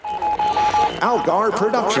Algar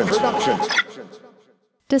Productions.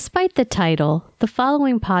 Despite the title, the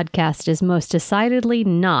following podcast is most decidedly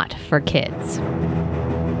not for kids.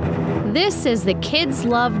 This is the Kids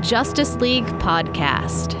Love Justice League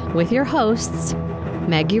podcast with your hosts,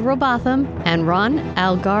 Maggie Robotham and Ron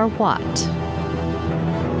Algar Watt.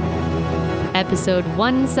 Episode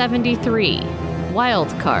 173, Wild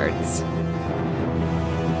Cards.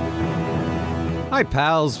 Hi,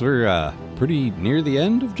 pals. We're pretty near the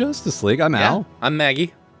end of Justice League. I'm Al. I'm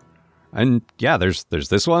Maggie. And yeah, there's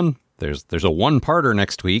this one. There's a one-parter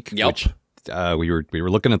next week. Yep. Which we were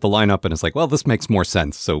looking at the lineup, and it's like, well, this makes more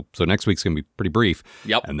sense. So next week's gonna be pretty brief.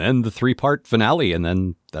 Yep. And then the 3-part finale, and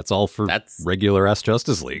then that's all for regular S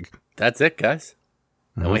Justice League. That's it, guys.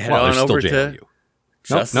 And we head Well, on there's over still to JLU.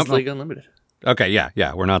 Justice Nope. League Unlimited. Okay, yeah.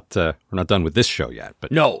 We're not done with this show yet,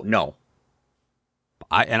 but No.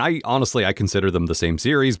 I honestly consider them the same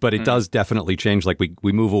series, but it does definitely change. Like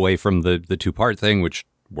we move away from the 2-part thing, which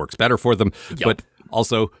works better for them. Yep. But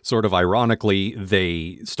also, sort of ironically,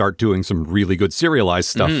 they start doing some really good serialized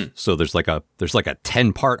stuff. So there's like a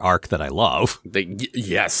 10-part arc that I love.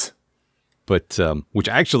 Yes. But which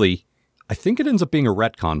actually, I think it ends up being a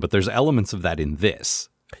retcon, but there's elements of that in this.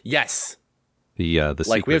 Yes. The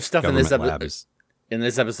Like we have stuff in this episode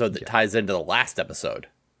episode that ties into the last episode.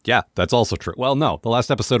 Yeah, that's also true. Well, no, the last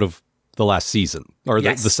episode of the last season, or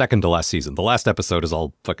Yes. the second to last season. The last episode is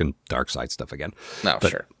all fucking Dark Side stuff again. No,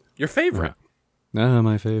 sure. Your favorite.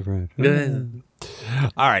 My favorite.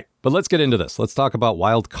 All right, but let's get into this. Let's talk about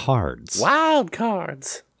Wild Cards. Wild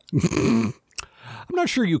Cards. I'm not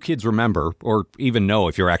sure you kids remember, or even know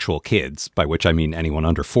if you're actual kids, by which I mean anyone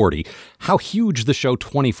under 40, how huge the show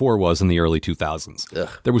 24 was in the early 2000s. Ugh.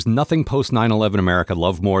 There was nothing post 9/11 America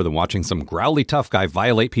loved more than watching some growly tough guy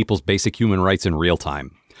violate people's basic human rights in real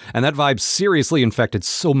time. And that vibe seriously infected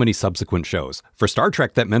so many subsequent shows. For Star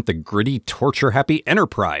Trek, that meant the gritty, torture-happy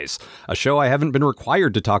Enterprise, a show I haven't been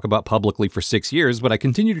required to talk about publicly for 6 years, but I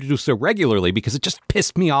continue to do so regularly because it just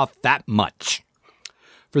pissed me off that much.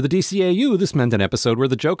 For the DCAU, this meant an episode where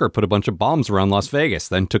the Joker put a bunch of bombs around Las Vegas,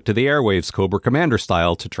 then took to the airwaves Cobra Commander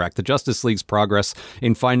style to track the Justice League's progress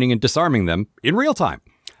in finding and disarming them in real time.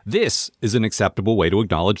 This is an acceptable way to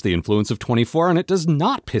acknowledge the influence of 24, and it does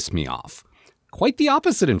not piss me off. Quite the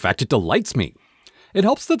opposite, in fact, it delights me. It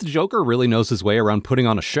helps that the Joker really knows his way around putting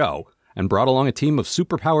on a show, and brought along a team of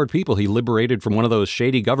superpowered people he liberated from one of those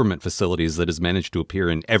shady government facilities that has managed to appear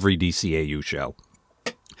in every DCAU show.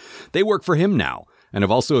 They work for him now, and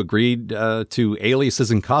have also agreed to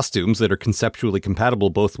aliases and costumes that are conceptually compatible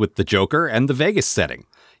both with the Joker and the Vegas setting.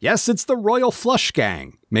 Yes, it's the Royal Flush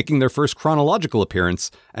Gang, making their first chronological appearance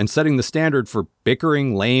and setting the standard for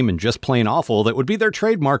bickering, lame, and just plain awful that would be their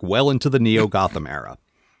trademark well into the Neo-Gotham era.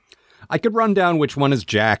 I could run down which one is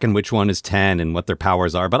Jack and which one is 10 and what their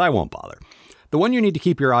powers are, but I won't bother. The one you need to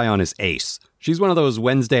keep your eye on is Ace. She's one of those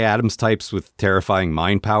Wednesday Addams types with terrifying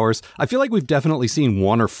mind powers. I feel like we've definitely seen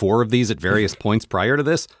 1 or 4 of these at various points prior to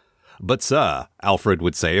this. But sir, Alfred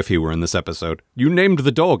would say if he were in this episode, you named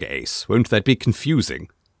the dog Ace. Won't that be confusing?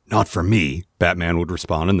 Not for me, Batman would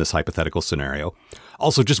respond in this hypothetical scenario.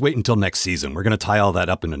 Also, just wait until next season. We're going to tie all that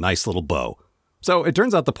up in a nice little bow. So it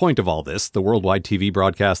turns out the point of all this, the worldwide TV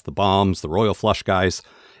broadcast, the bombs, the Royal Flush guys,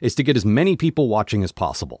 is to get as many people watching as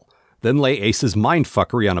possible. Then lay Ace's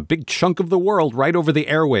mindfuckery on a big chunk of the world right over the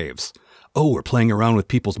airwaves. Oh, we're playing around with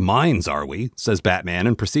people's minds, are we? Says Batman,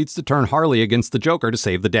 and proceeds to turn Harley against the Joker to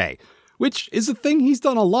save the day. Which is a thing he's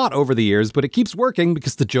done a lot over the years, but it keeps working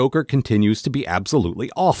because the Joker continues to be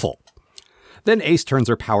absolutely awful. Then Ace turns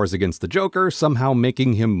her powers against the Joker, somehow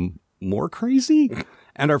making him more crazy?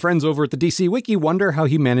 And our friends over at the DC Wiki wonder how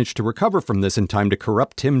he managed to recover from this in time to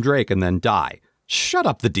corrupt Tim Drake and then die. Shut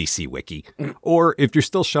up, the DC Wiki. Or, if you're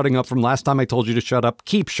still shutting up from last time I told you to shut up,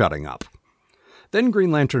 keep shutting up. Then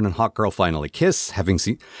Green Lantern and Hawkgirl finally kiss, having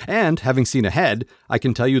seen ahead, I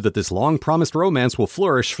can tell you that this long-promised romance will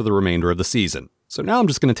flourish for the remainder of the season. So now I'm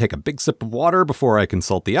just going to take a big sip of water before I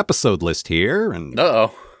consult the episode list here, and...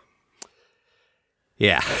 Uh-oh.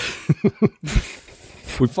 Yeah.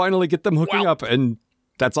 We finally get them hooking up, and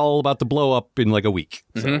that's all about to blow up in like a week.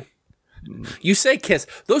 So. You say kiss.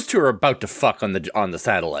 Those two are about to fuck on the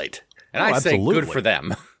satellite. And I say good for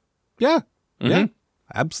them. Yeah. Yeah.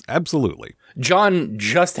 Absolutely. John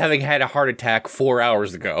just having had a heart attack 4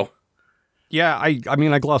 hours ago. Yeah, I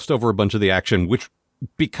mean, I glossed over a bunch of the action, which,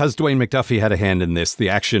 because Dwayne McDuffie had a hand in this, the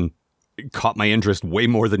action caught my interest way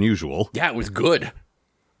more than usual. Yeah, it was good.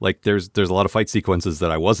 Like, there's a lot of fight sequences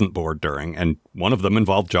that I wasn't bored during, and one of them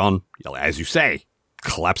involved John, as you say,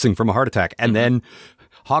 collapsing from a heart attack, and then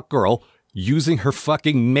Hawkgirl using her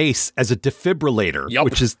fucking mace as a defibrillator,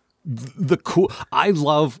 which is the cool... I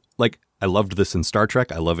love, like, I loved this in Star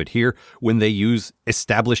Trek. I love it here when they use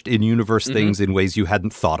established in-universe things in ways you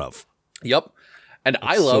hadn't thought of. Yep. And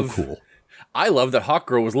I love that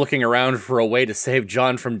Hawkgirl was looking around for a way to save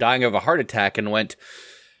John from dying of a heart attack and went,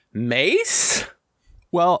 Mace?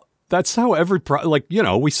 Well, that's how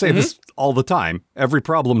we say this all the time. Every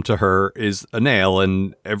problem to her is a nail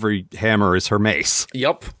and every hammer is her mace.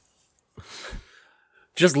 Yep.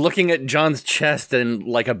 Just looking at John's chest and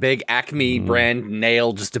like a big Acme brand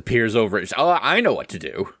nail just appears over it. Oh, I know what to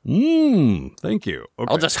do. Thank you.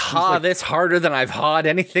 Okay. I'll just this harder than I've hawed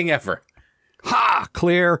anything ever. Ha!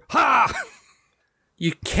 Clear. Ha!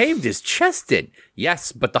 You caved his chest in.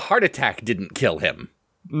 Yes, but the heart attack didn't kill him.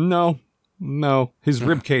 No. His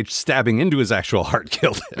ribcage stabbing into his actual heart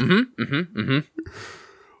killed him.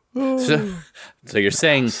 So you're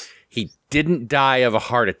saying he didn't die of a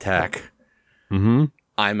heart attack.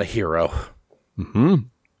 I'm a hero.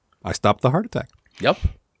 I stopped the heart attack. Yep.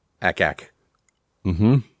 Ack.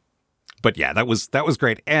 But yeah, that was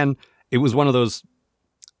great. And it was one of those,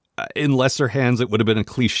 in lesser hands, it would have been a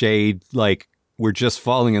cliched, like, we're just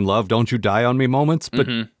falling in love, don't you die on me moments. But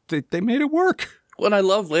they made it work. Well, and I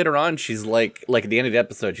love later on, she's like at the end of the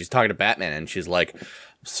episode, she's talking to Batman and she's like,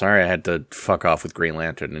 sorry, I had to fuck off with Green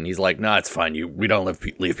Lantern. And he's like, no, it's fine. We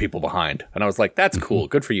don't leave people behind. And I was like, that's cool.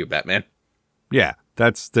 Good for you, Batman. Yeah,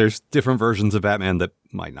 there's different versions of Batman that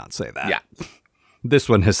might not say that. Yeah. This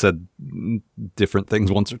one has said different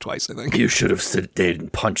things once or twice, I think. You should have stayed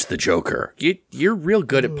and punched the Joker. You're real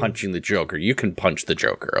good at punching the Joker. You can punch the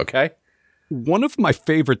Joker, okay? One of my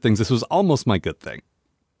favorite things, this was almost my good thing,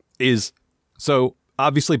 is, so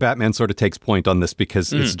obviously Batman sort of takes point on this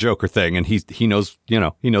because it's a Joker thing and he knows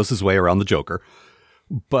his way around the Joker.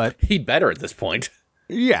 But he'd better at this point.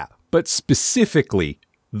 Yeah, but specifically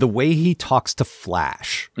the way he talks to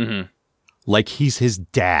Flash. Like he's his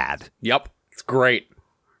dad. Yep. It's great.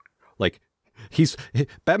 Like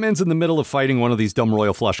Batman's in the middle of fighting one of these dumb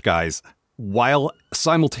Royal Flush guys while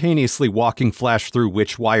simultaneously walking Flash through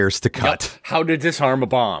which wires to cut. Yep. How to disarm a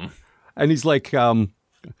bomb. And he's like,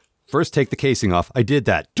 first take the casing off. I did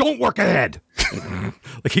that. Don't work ahead.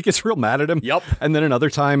 Like he gets real mad at him. Yep. And then another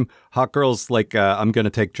time, Hawkgirl's like, I'm going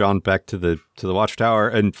to take John back to the Watchtower.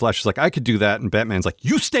 And Flash is like, I could do that. And Batman's like,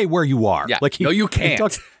 you stay where you are. Yeah. Like no, you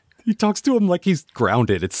can't. He talks to him like he's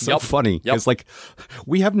grounded. It's so funny. It's like,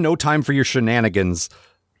 we have no time for your shenanigans.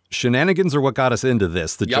 Shenanigans are what got us into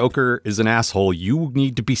this. The Joker is an asshole. You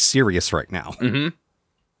need to be serious right now.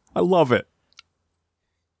 I love it.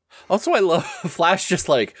 Also, I love Flash just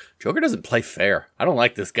like, Joker doesn't play fair. I don't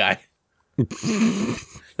like this guy.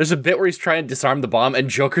 There's a bit where he's trying to disarm the bomb and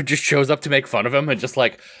Joker just shows up to make fun of him and just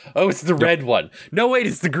like, oh, it's the red one. No, wait,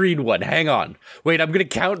 it's the green one. Hang on. Wait, I'm going to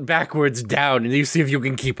count backwards down and you see if you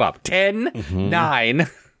can keep up. 10, 9,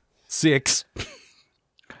 6.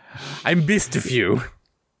 I missed a few.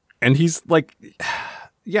 And he's like,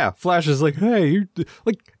 yeah, Flash is like, hey,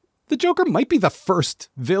 like the Joker might be the first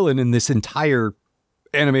villain in this entire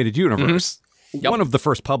animated universe. One of the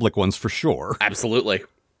first public ones for sure. Absolutely.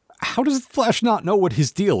 How does Flash not know what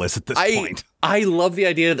his deal is at this point? I love the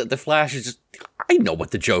idea that the Flash is just, I know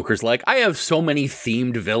what the Joker's like. I have so many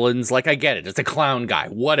themed villains. Like, I get it. It's a clown guy.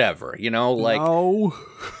 Whatever. You know, like. No.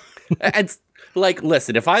 And, like,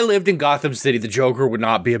 listen, if I lived in Gotham City, the Joker would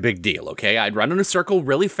not be a big deal, okay? I'd run in a circle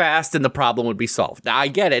really fast and the problem would be solved. Now, I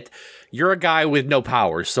get it. You're a guy with no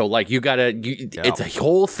powers. So, like, it's a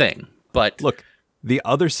whole thing. But. Look. The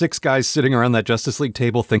other 6 guys sitting around that Justice League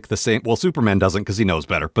table think the same. Well, Superman doesn't because he knows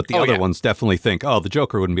better. But the other ones definitely think, oh, the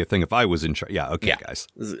Joker wouldn't be a thing if I was in charge. Yeah, okay, guys.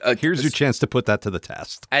 Here's your chance to put that to the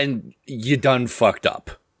test. And you done fucked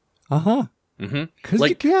up. Because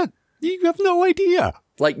you can't. You have no idea.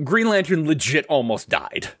 Like, Green Lantern legit almost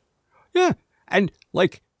died. Yeah. And,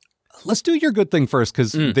 like, let's do your good thing first,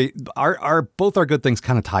 because both our good things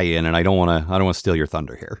kind of tie in, and I don't want to steal your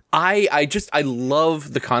thunder here. I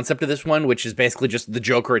love the concept of this one, which is basically just the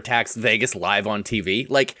Joker attacks Vegas live on TV.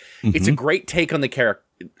 Like, it's a great take on the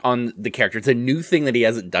character. It's a new thing that he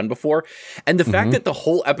hasn't done before, and the fact that the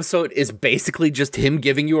whole episode is basically just him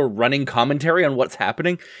giving you a running commentary on what's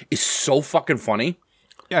happening is so fucking funny.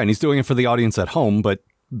 Yeah, and he's doing it for the audience at home, but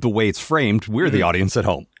the way it's framed, we're the audience at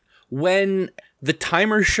home. When the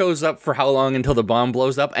timer shows up for how long until the bomb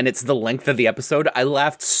blows up, and it's the length of the episode, I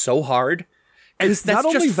laughed so hard. Because that's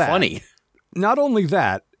just funny. Not only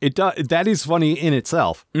that, that is funny in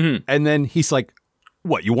itself. And then he's like,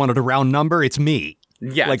 what, you wanted a round number? It's me.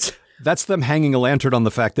 Yes. Like, that's them hanging a lantern on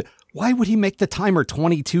the fact that, why would he make the timer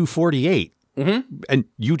 22:48? And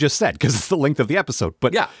you just said, because it's the length of the episode.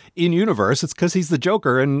 But in universe, it's because he's the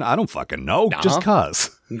Joker, and I don't fucking know, just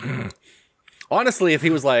cause. Honestly, if he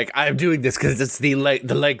was like, I'm doing this because it's the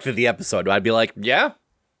length of the episode, I'd be like, yeah.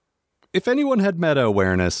 If anyone had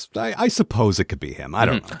meta-awareness, I suppose it could be him. I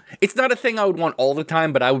don't know. It's not a thing I would want all the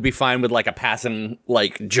time, but I would be fine with like a passing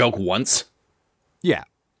like joke once. Yeah.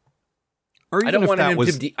 Or even I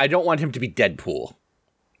don't want him to be Deadpool.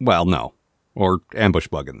 Well, no. Or Ambush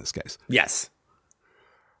Bug in this case. Yes.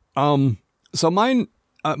 So my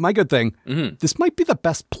good thing, this might be the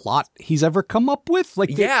best plot he's ever come up with. Like,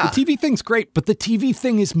 the TV thing's great, but the TV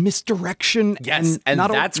thing is misdirection. Yes, and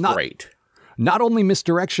that's great. Not only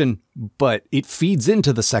misdirection, but it feeds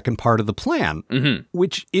into the second part of the plan,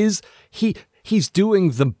 which is he's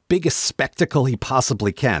doing the biggest spectacle he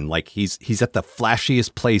possibly can. Like, he's at the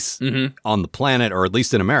flashiest place on the planet, or at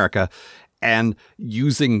least in America, and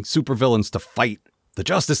using supervillains to fight the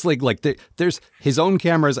Justice League. Like, there's his own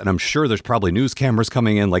cameras, and I'm sure there's probably news cameras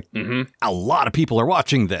coming in. Like, a lot of people are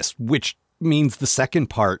watching this, which means the second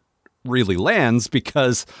part really lands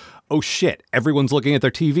because, oh shit, everyone's looking at their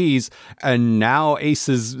TVs, and now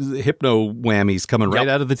Ace's hypno whammy's coming right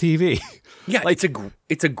out of the TV. Yeah, like,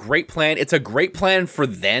 it's a great plan. It's a great plan for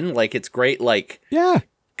then. Like, it's great, like... Yeah.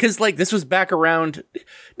 Because, like, this was back around,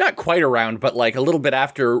 not quite around, but, like, a little bit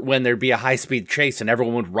after when there'd be a high-speed chase and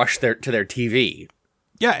everyone would rush to their TV.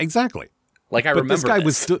 Yeah, exactly. Like, I remember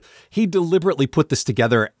this guy he deliberately put this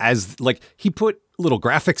together as, like, he put little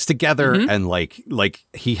graphics together and, like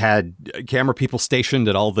he had camera people stationed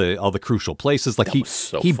at all the crucial places. Like,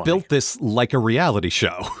 he built this like a reality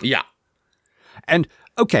show. Yeah. And,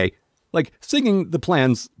 okay, like, singing the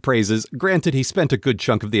plan's praises, granted, he spent a good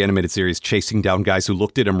chunk of the animated series chasing down guys who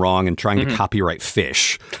looked at him wrong and trying to copyright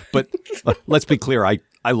Fish. But let's be clear,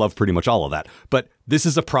 I love pretty much all of that. But this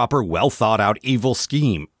is a proper, well-thought-out evil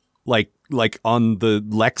scheme. Like on the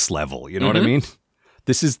Lex level, you know what I mean?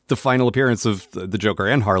 This is the final appearance of the Joker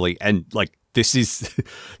and Harley, and, like, this is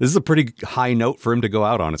a pretty high note for him to go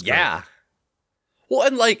out on. Yeah. Well,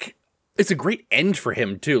 and, like, it's a great end for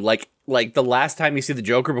him, too. Like the last time you see the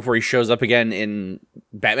Joker before he shows up again in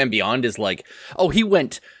Batman Beyond is like, oh, he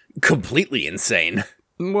went completely insane.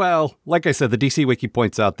 Well, like I said, the DC Wiki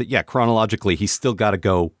points out that, yeah, chronologically, he's still got to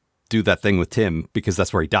go do that thing with Tim because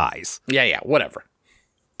that's where he dies. Yeah, whatever.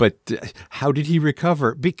 But how did he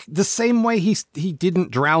recover? The same way he didn't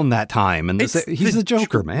drown that time. And he's the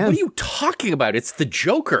Joker, man. What are you talking about? It's the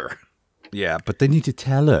Joker. Yeah, but they need to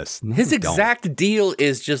tell us. No, his exact deal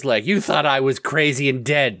is just like, you thought I was crazy and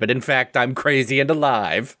dead, but in fact, I'm crazy and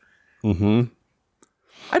alive. Mm-hmm.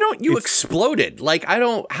 You exploded. Like,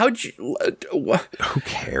 how'd you... Who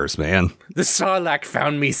cares, man? The Sarlacc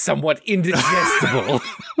found me somewhat indigestible.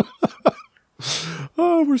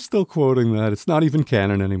 Oh, we're still quoting that. It's not even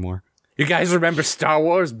canon anymore. You guys remember Star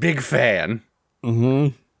Wars? Big fan.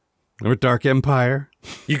 Mm-hmm. Or Dark Empire.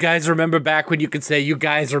 You guys remember back when you could say, you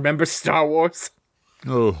guys remember Star Wars?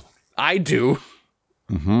 Oh. I do.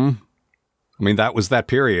 Mm-hmm. I mean, that was that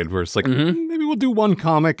period where it's like, maybe we'll do one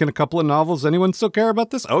comic and a couple of novels. Anyone still care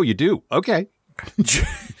about this? Oh, you do? Okay. Do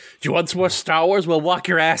you want some more Star Wars? Well, walk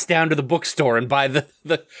your ass down to the bookstore and buy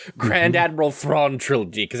the Grand Admiral Thrawn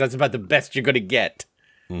trilogy, because that's about the best you're going to get.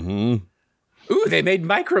 Mm-hmm. Ooh, they made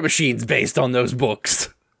Micro Machines based on those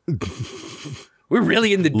books. We're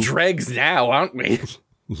really in the dregs now, aren't we?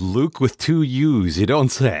 Luke with 2 U's, you don't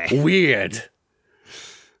say. Weird.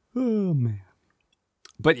 Oh, man.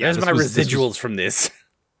 But yeah, there's my residuals from this.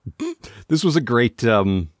 This was a great...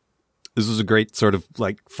 This was a great sort of,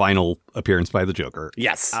 like, final appearance by the Joker.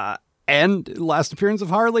 Yes. And last appearance of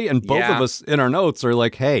Harley, and both of us in our notes are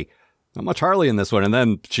like, hey, not much Harley in this one. And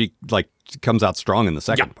then she, like, comes out strong in the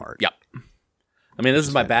second part. Yep. I mean, this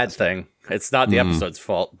is my bad thing. It's not the episode's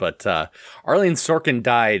fault, but Arlene Sorkin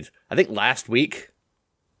died, I think, last week.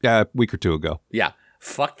 Yeah, a week or two ago. Yeah.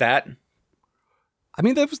 Fuck that. I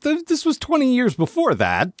mean, this was 20 years before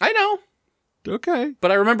that. I know. Okay.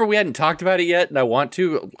 But I remember we hadn't talked about it yet, and I want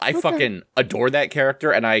to. I fucking adore that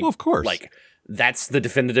character, and of course. Like, that's the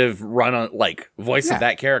definitive run on, like, voice of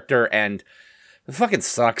that character, and it fucking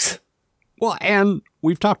sucks. Well, and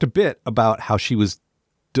we've talked a bit about how she was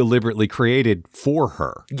deliberately created for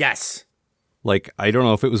her. Yes. Like, I don't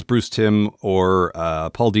know if it was Bruce Timm or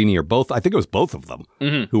Paul Dini or both. I think it was both of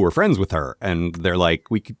them who were friends with her, and they're like,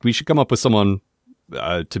 we should come up with someone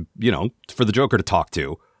to, for the Joker to talk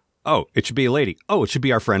to. Oh, it should be a lady. Oh, it should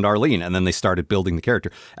be our friend Arlene. And then they started building the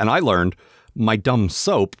character. And I learned my dumb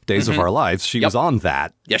soap, Days of Our Lives, she was on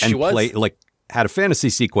that. Yes, she was. Had a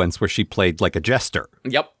fantasy sequence where she played like a jester.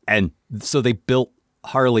 Yep. And so they built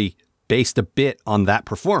Harley based a bit on that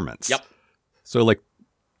performance. Yep. So, like,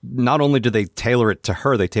 not only did they tailor it to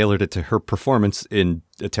her, they tailored it to her performance in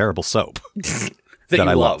a terrible soap. that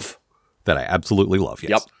I love. That I absolutely love,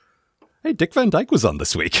 yes. Yep. Hey, Dick Van Dyke was on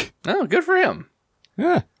this week. Oh, good for him.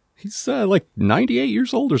 Yeah, he's like 98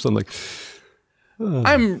 years old or something.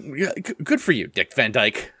 Good for you, Dick Van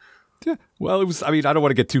Dyke. Yeah, well, it was, I don't want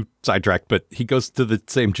to get too sidetracked, but he goes to the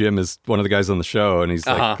same gym as one of the guys on the show, and he's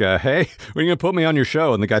like, hey, when are you going to put me on your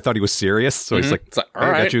show? And the guy thought he was serious, so he's like, all I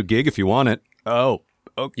right. got you a gig if you want it. Oh,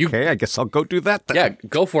 okay, I guess I'll go do that then. Yeah,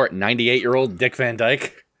 go for it, 98-year-old Dick Van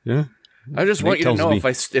Dyke. Yeah. I just want you to tells know me-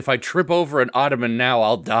 if I trip over an ottoman now,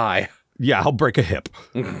 I'll die. Yeah, I'll break a hip.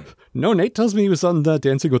 No, Nate tells me he was on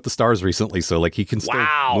Dancing with the Stars recently, so like he can still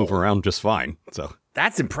Wow. move around just fine. So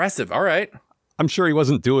That's impressive. All right. I'm sure he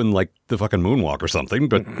wasn't doing like the fucking moonwalk or something,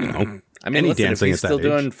 but I mean, any listen, dancing if he's at that still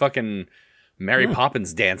doing age. fucking Mary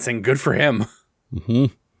Poppins dancing, good for him.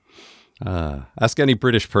 Ask any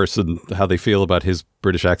British person how they feel about his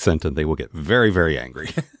British accent, and they will get very, very angry.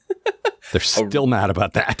 They're still mad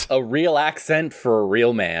about that, A real accent for a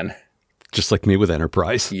real man. just like me with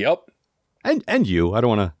Enterprise, Yep. and you. I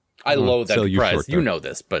don't want to. I loathe sell you Enterprise. short You there. know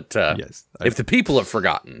this, but Yes, if the people have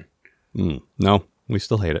forgotten, no, we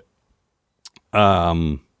still hate it.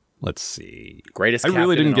 Let's see. greatest I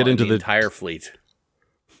really captain didn't get on into the the- entire fleet.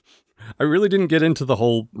 I really didn't get into the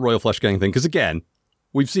whole Royal Flush Gang thing because, again,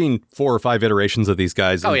 we've seen 4 or 5 iterations of these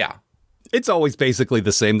guys. Oh, and yeah. It's always basically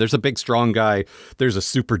the same. There's a big, strong guy. There's a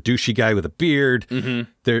super douchey guy with a beard.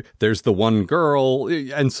 There's the one girl,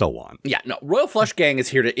 and so on. Yeah, no, Royal Flush Gang is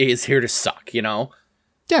here to suck, you know?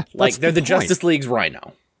 Yeah, Like, that's they're the point. Justice League's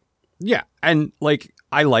Rhino. Yeah, and like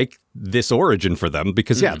I like this origin for them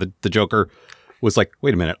because the Joker was like,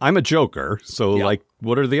 wait a minute, I'm a Joker, so Yeah. like,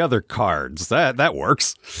 what are the other cards? That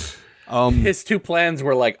works. His 2 plans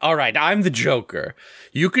were like, all right, I'm the Joker.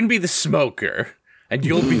 You can be the Smoker, and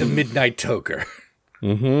you'll be the Midnight Toker.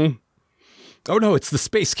 Oh no, it's the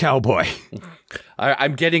Space Cowboy.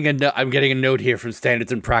 I'm getting a note here from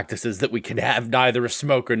Standards and Practices that we can have neither a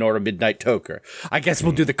Smoker nor a Midnight Toker. I guess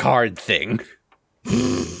we'll do the card thing.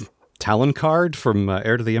 Talon Card from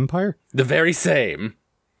Heir to the Empire, The very same.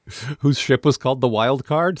 whose ship was called the Wild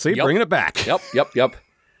Card. See, Yep. bringing it back. Yep.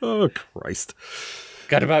 Oh Christ.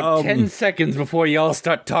 Got about 10 seconds before y'all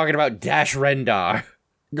start talking about Dash Rendar.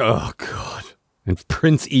 Oh God. And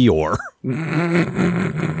Prince Eeyore.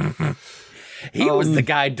 He was the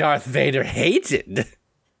guy Darth Vader hated.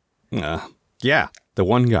 Yeah, the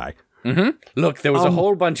one guy. Look, there was a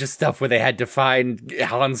whole bunch of stuff where they had to find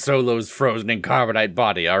Han Solo's frozen in carbonite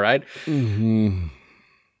body, all right?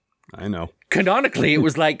 I know. Canonically, it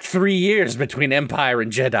was like 3 years between Empire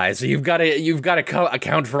and Jedi, so you've got to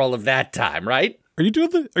account for all of that time, right? Are you doing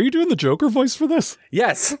the Joker voice for this?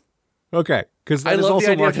 Yes. Okay, because I that is love the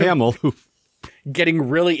also idea Mark of him- Hamill. Who, Getting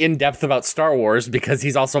really in-depth about Star Wars because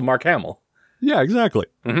he's also Mark Hamill. yeah, exactly.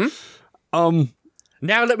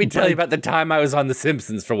 Now let me tell you about the time I was on The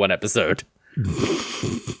Simpsons for one episode.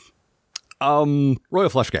 Royal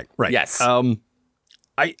Flush Gang, right? Yes.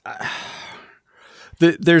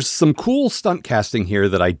 There's some cool stunt casting here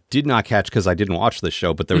that I did not catch because I didn't watch this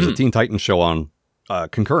show, but there was a Teen Titans show on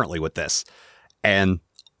concurrently with this, and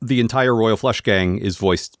the entire Royal Flush Gang is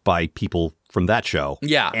voiced by people from that show.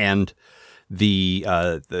 Yeah. And the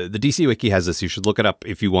DC Wiki has this. You should look it up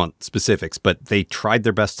if you want specifics, but they tried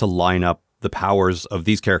their best to line up the powers of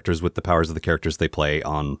these characters with the powers of the characters they play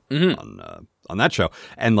on that show.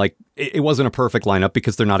 And like, it wasn't a perfect lineup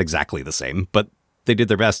because they're not exactly the same, but they did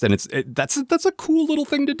their best. And that's a cool little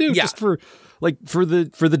thing to do, Yeah. just for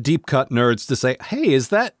the deep cut nerds to say, hey,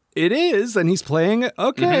 it is, and he's playing it.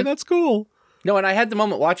 Okay, that's cool. No, and I had the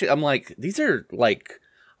moment watching. I'm like, these are like,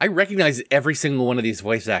 I recognize every single one of these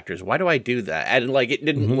voice actors. Why do I do that? And like, it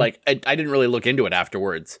didn't I didn't really look into it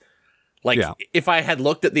afterwards. Like, Yeah. if I had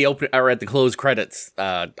looked at the open or at the closed credits,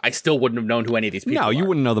 I still wouldn't have known who any of these people No, you are.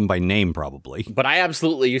 wouldn't know them by name, probably. But I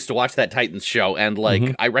absolutely used to watch that Titans show, and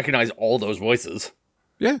like, I recognize all those voices.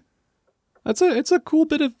 Yeah, it's a cool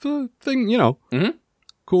bit of thing, you know.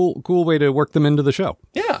 Cool way to work them into the show.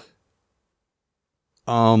 Yeah.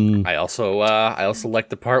 I also like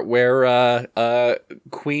the part where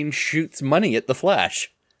Queen shoots money at the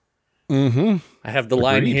Flash. I have the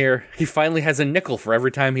line Agreed. here. He finally has a nickel for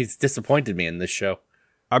every time he's disappointed me in this show.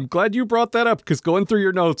 I'm glad you brought that up because going through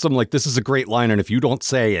your notes, I'm like, this is a great line, and if you don't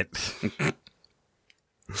say it,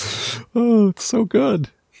 oh, it's so good.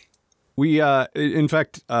 We, in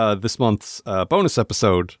fact, this month's bonus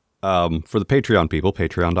episode for the Patreon people,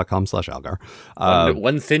 patreon.com/Algar.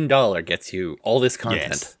 One thin dollar gets you all this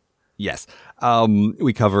content. Yes.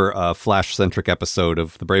 We cover a Flash-centric episode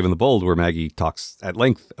of The Brave and the Bold where Maggie talks at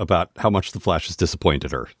length about how much the Flash has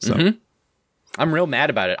disappointed her. So, I'm real mad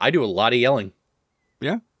about it. I do a lot of yelling.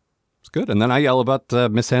 yeah. It's good. And then I yell about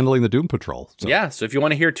mishandling the Doom Patrol. So. Yeah, so if you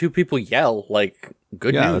want to hear two people yell, like,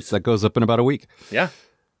 good news. That goes up in about a week. Yeah.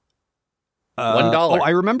 $1. Oh, I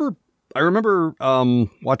remember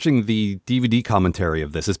watching the DVD commentary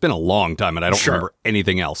of this. It's been a long time, and I don't remember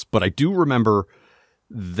anything else. But I do remember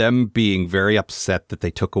them being very upset that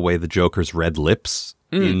they took away the Joker's red lips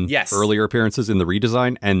in earlier appearances in the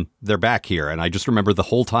redesign, and they're back here. And I just remember the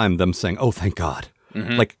whole time them saying, "Oh, thank God!"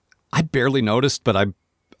 Like I barely noticed, but I'm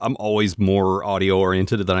always more audio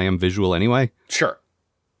oriented than I am visual anyway. Sure.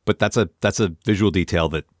 But that's a visual detail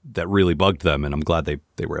that really bugged them, and I'm glad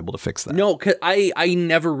they were able to fix that. No, 'cause I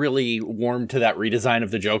never really warmed to that redesign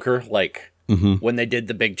of the Joker, like when they did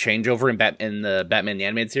the big changeover in the Batman the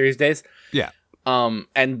Animated Series days. Yeah.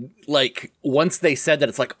 And like once they said that,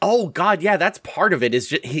 it's like, oh God, yeah, that's part of it. Is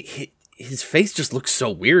just his face just looks so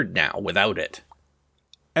weird now without it.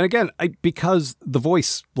 And again, because the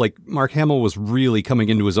voice, like Mark Hamill was really coming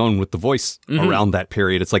into his own with the voice around that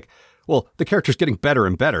period. It's like, well, the character's getting better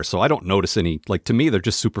and better, so I don't notice any, like, to me, they're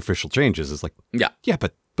just superficial changes. It's like, yeah,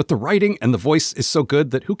 but the writing and the voice is so good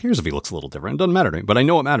that who cares if he looks a little different? It doesn't matter to me, but I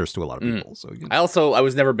know it matters to a lot of people. So I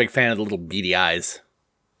was never a big fan of the little beady eyes.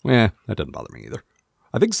 Yeah, that doesn't bother me either.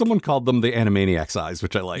 I think someone called them the Animaniacs eyes,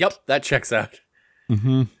 which I like. Yep, that checks out.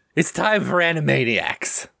 It's time for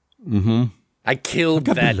Animaniacs. I killed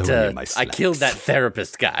that. I killed that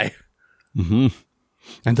therapist guy.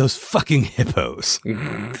 And those fucking hippos.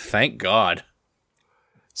 Thank God.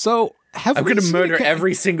 So I'm going to murder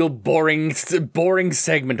every single boring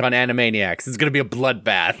segment on Animaniacs. It's going to be a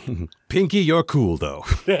bloodbath. Pinky, you're cool though.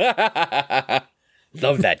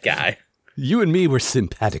 Love that guy. You and me were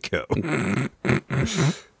simpatico.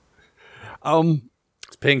 It's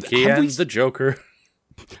Pinky and the Joker.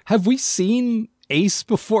 Have we seen Ace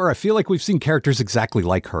before? I feel like we've seen characters exactly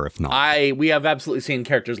like her, if not. We have absolutely seen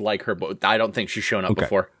characters like her, but I don't think she's shown up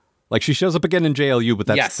before. Like she shows up again in JLU, but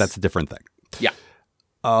that's a different thing. Yeah.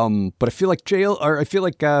 But I feel like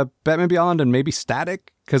Batman Beyond and maybe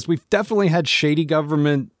Static, because we've definitely had shady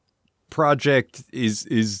government project is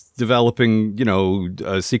developing,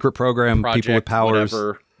 a secret program, people with powers.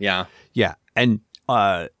 Whatever. Yeah. Yeah. And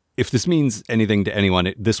if this means anything to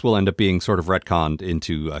anyone, this will end up being sort of retconned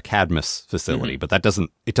into a Cadmus facility, but it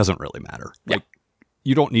doesn't really matter. Yeah. Like,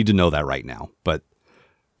 you don't need to know that right now, but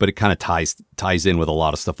it kind of ties in with a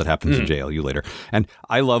lot of stuff that happens in JLU later. And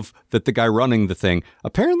I love that the guy running the thing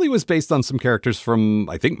apparently was based on some characters from,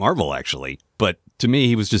 I think, Marvel, actually. But to me,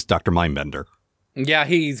 he was just Dr. Mindbender. Yeah,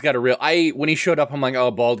 he's got a real... when he showed up, I'm like,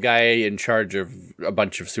 oh, bald guy in charge of a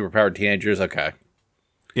bunch of superpowered teenagers. Okay.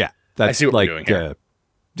 Yeah. That's I see what we're doing here.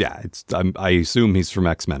 Yeah, I assume he's from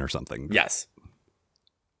X-Men or something. Yes.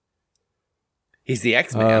 He's the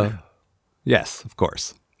X-Man. Yes, of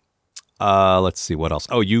course. Let's see what else.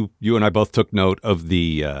 Oh, you and I both took note of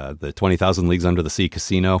the 20,000 Leagues Under the Sea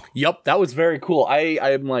casino. Yep, that was very cool.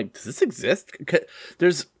 I'm like, does this exist?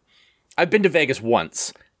 I've been to Vegas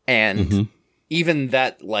once, and even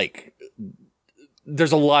that, like,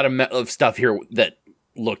 there's a lot of stuff here that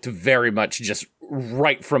looked very much just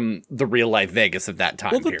right from the real life Vegas of that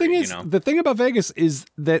time. Well, the thing about Vegas is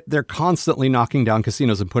that they're constantly knocking down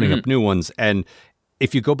casinos and putting up new ones, and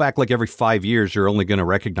if you go back like every 5 years, you're only going to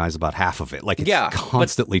recognize about half of it. Like, it's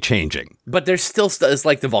constantly changing. But there's still it's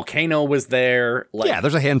like the volcano was there. Like, yeah,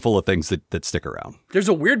 there's a handful of things that stick around. There's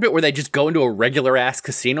a weird bit where they just go into a regular ass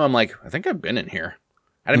casino. I'm like, I think I've been in here.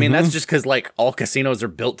 And I mean, that's just because like all casinos are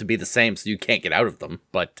built to be the same, so you can't get out of them.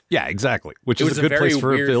 But yeah, exactly. Which is a good place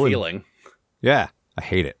for a villain. Feeling. Yeah, I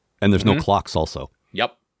hate it. And there's no clocks also.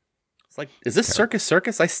 Yep. It's like, is this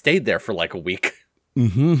Circus? I stayed there for like a week.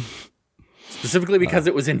 Specifically because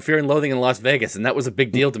it was in Fear and Loathing in Las Vegas, and that was a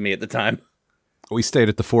big deal to me at the time. We stayed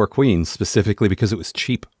at the Four Queens specifically because it was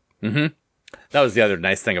cheap. That was the other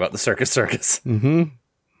nice thing about the Circus.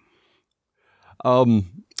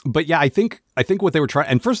 But yeah, I think what they were trying,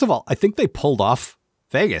 and first of all, I think they pulled off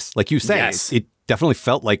Vegas, like you say. Yes. It definitely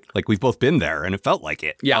felt like we've both been there, and it felt like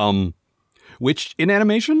it. Yeah. Which in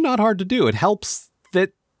animation, not hard to do. It helps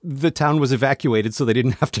that the town was evacuated, so they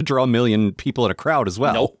didn't have to draw 1 million people in a crowd as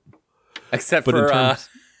well. Nope. Except for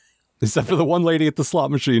the one lady at the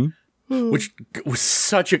slot machine, which was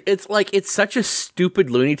such a stupid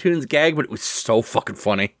Looney Tunes gag, but it was so fucking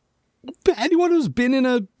funny. Anyone who's been in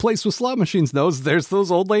a place with slot machines knows there's those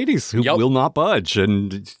old ladies who will not budge.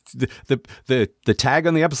 And the tag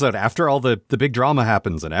on the episode after all the big drama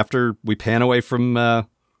happens, and after we pan away from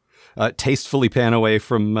tastefully pan away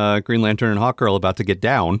from Green Lantern and Hawkgirl about to get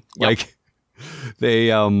down, like they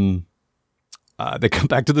come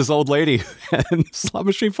back to this old lady, and the slot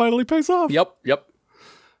machine finally pays off. Yep.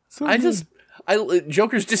 So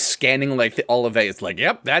Joker's just scanning like all of it. It's like,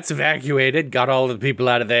 yep, that's evacuated. Got all of the people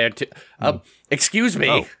out of there. Excuse me.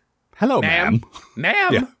 Oh. Hello, ma'am.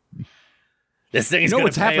 Ma'am. Yeah. This thing's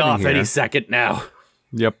going to pay off here. any second now.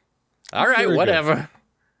 Yep. All right, Very whatever.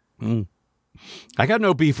 I got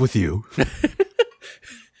no beef with you.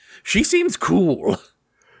 She seems cool.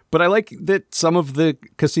 But I like that some of the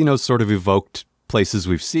casinos sort of evoked places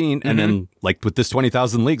we've seen. And then, like, with this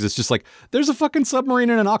 20,000 Leagues, it's just like, there's a fucking submarine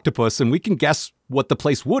and an octopus, and we can guess what the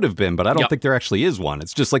place would have been, but I don't think there actually is one.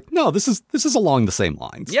 It's just like, no, this is along the same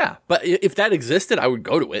lines. Yeah, but if that existed, I would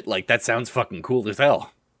go to it. Like, that sounds fucking cool as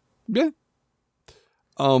hell. Yeah.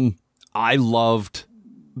 I loved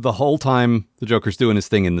the whole time the Joker's doing his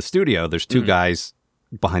thing in the studio, there's two guys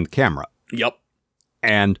behind the camera. Yep.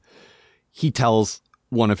 And he tells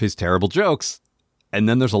one of his terrible jokes, and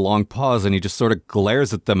then there's a long pause, and he just sort of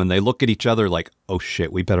glares at them, and they look at each other like, oh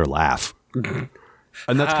shit, we better laugh. And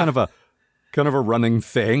that's kind of a running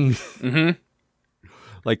thing.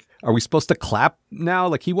 Like, are we supposed to clap now?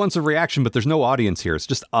 Like, he wants a reaction, but there's no audience here. It's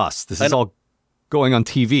just us. This is all going on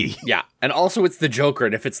TV. Yeah, and also it's the Joker,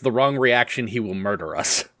 and if it's the wrong reaction, he will murder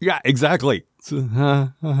us. Yeah, exactly.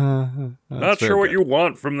 Not sure what you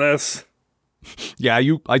want from this. Yeah,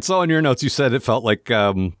 I saw in your notes you said it felt like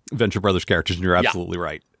Venture Brothers characters, and you're absolutely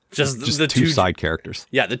right. Just the two side characters.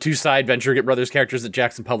 Yeah, the two side Venture Brothers characters that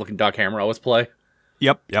Jackson Public and Doc Hammer always play.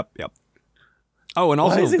 Yep. Oh, and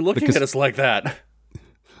also, why is he looking at us like that?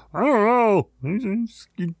 I don't know.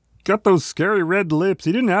 He got those scary red lips.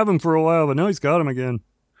 He didn't have them for a while, but now he's got them again.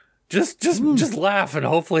 Just laugh, and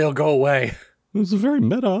hopefully he'll go away. It was a very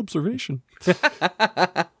meta observation.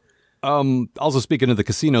 Also, speaking of the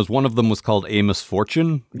casinos, one of them was called Amos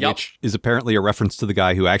Fortune, which is apparently a reference to the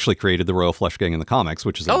guy who actually created the Royal Flush Gang in the comics,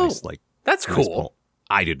 which is a nice, like, that's nice cool. pull.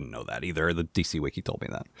 I didn't know that either. The DC Wiki told me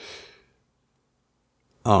that.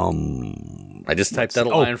 I just typed out a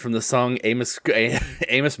line from the song Amos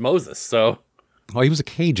Moses. So, he was a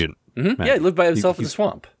Cajun. Mm-hmm. Yeah, he lived by himself in the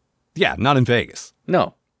swamp. Yeah, not in Vegas.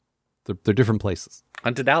 No, they're different places.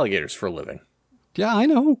 Hunted alligators for a living. Yeah, I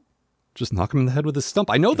know. Just knock him in the head with his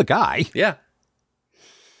stump. I know the guy. Yeah.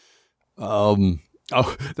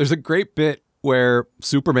 There's a great bit where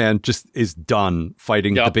Superman just is done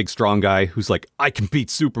fighting the big strong guy who's like, I can beat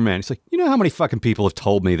Superman. He's like, you know how many fucking people have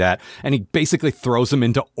told me that? And he basically throws him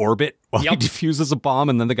into orbit while he defuses a bomb,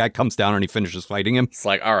 and then the guy comes down and he finishes fighting him. It's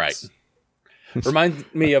like, all right. Reminds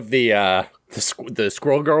me of the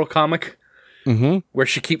Squirrel Girl comic, where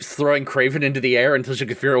she keeps throwing Kraven into the air until she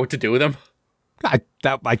can figure out what to do with him.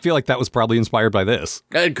 I feel like that was probably inspired by this.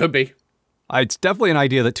 It could be. It's definitely an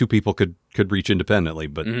idea that two people could reach independently,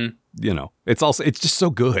 but you know, it's just so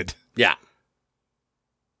good. Yeah.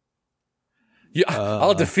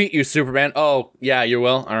 I'll defeat you, Superman. Oh, yeah, you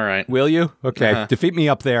will. All right. Will you? Okay, defeat me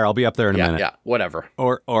up there. I'll be up there in a minute. Yeah, whatever.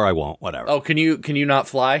 Or I won't. Whatever. Oh, can you not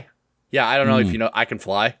fly? Yeah, I don't know if you know. I can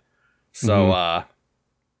fly. So,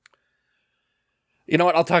 you know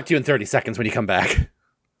what? I'll talk to you in 30 seconds when you come back.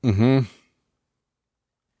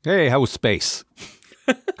 Hey, how was space?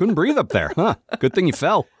 Couldn't breathe up there, huh? Good thing you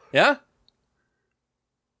fell. Yeah?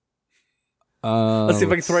 Let's see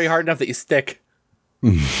if I can throw you hard enough that you stick.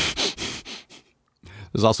 There's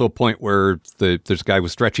also a point where there's a guy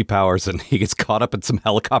with stretchy powers and he gets caught up in some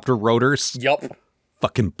helicopter rotors. Yup.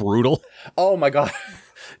 Fucking brutal. Oh my god.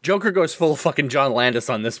 Joker goes full fucking John Landis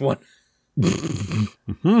on this one.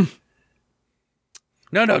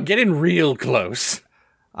 No, get in real close.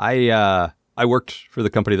 I worked for the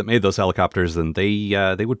company that made those helicopters, and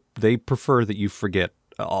they prefer that you forget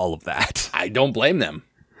all of that. I don't blame them.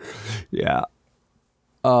 Yeah.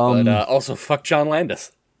 But also fuck John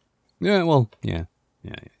Landis. Yeah, well, yeah.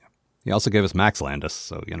 He also gave us Max Landis,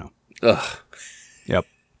 so, you know. Ugh. Yep.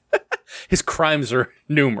 His crimes are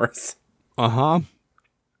numerous. Uh-huh.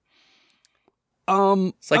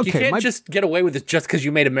 It's like, you can't just get away with it just because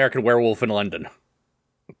you made American Werewolf in London.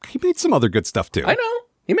 He made some other good stuff, too. I know.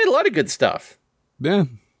 He made a lot of good stuff. Yeah.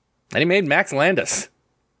 And he made Max Landis.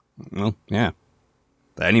 Well, yeah.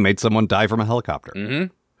 Then he made someone die from a helicopter.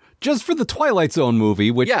 Just for the Twilight Zone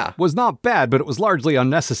movie, which was not bad, but it was largely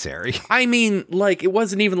unnecessary. I mean, like, it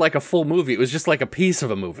wasn't even like a full movie. It was just like a piece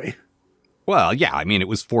of a movie. Well, yeah, I mean, it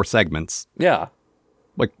was 4 segments. Yeah.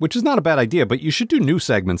 Like, which is not a bad idea, but you should do new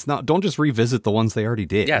segments. Don't just revisit the ones they already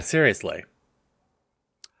did. Yeah, seriously.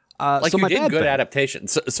 Like, so you did good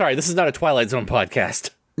adaptations. Sorry, this is not a Twilight Zone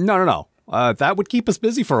podcast. No. That would keep us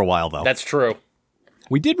busy for a while, though. That's true.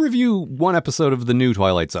 We did review one episode of the new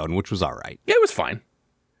Twilight Zone, which was all right. Yeah, it was fine.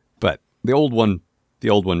 But the old one,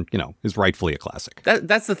 you know, is rightfully a classic.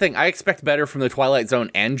 That's the thing. I expect better from the Twilight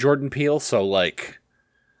Zone and Jordan Peele, so, like,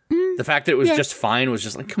 the fact that it was just fine was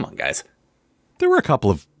just like, come on, guys. There were a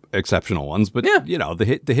couple of exceptional ones, but Yeah. you know, the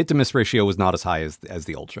hit to miss ratio was not as high as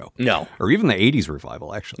the old show. No. Or even the 80s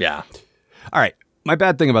revival, actually. Yeah. All right. My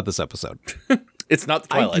bad thing about this episode. It's not the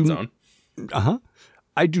Twilight Zone.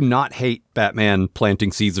 I do not hate Batman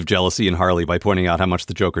planting seeds of jealousy in Harley by pointing out how much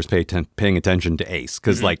the Joker's paying attention to Ace.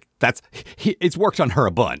 Because, like, it's worked on her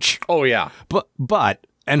a bunch. Oh, yeah. But,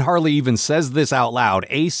 and Harley even says this out loud,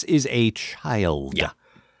 Ace is a child. Yeah.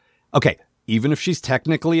 Okay. Even if she's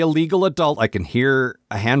technically a legal adult, I can hear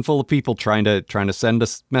a handful of people trying to send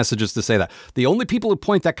us messages to say that. The only people who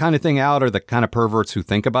point that kind of thing out are the kind of perverts who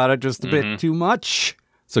think about it just a bit too much.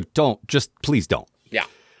 So please don't. Yeah.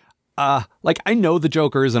 Like, I know the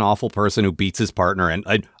Joker is an awful person who beats his partner, and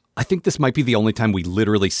I think this might be the only time we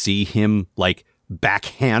literally see him, like,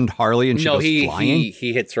 backhand Harley and she goes flying.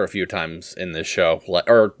 He hits her a few times in this show,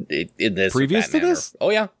 or in this. Previous to this? Oh,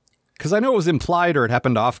 yeah. Because I know it was implied or it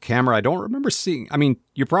happened off camera. I don't remember seeing. I mean,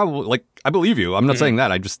 you're probably, like, I believe you. I'm not saying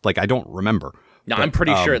that. I just, like, I don't remember. No, But, I'm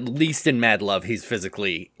pretty sure, at least in Mad Love, he's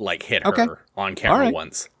physically, like, hit her on camera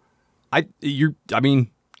once. I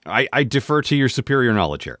defer to your superior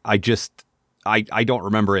knowledge here. I don't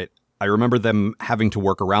remember it. I remember them having to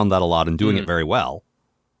work around that a lot and doing it very well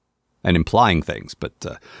and implying things. But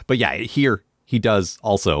yeah, here he does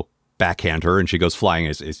also backhand her and she goes flying.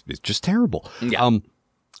 It's just terrible. Yeah.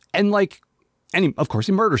 And like, and of course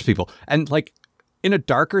he murders people. And like in a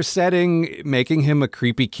darker setting, making him a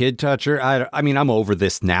creepy kid toucher. I mean, I'm over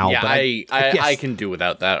this now. Yeah, but I can do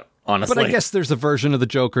without that, honestly. But I guess there's a version of the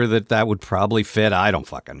Joker that would probably fit. I don't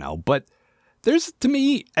fucking know. But there's, to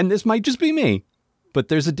me, and this might just be me, but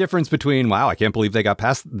there's a difference between, wow, I can't believe they got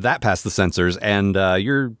past the censors, and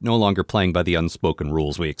you're no longer playing by the unspoken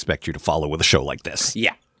rules we expect you to follow with a show like this.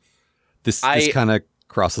 Yeah. This kind of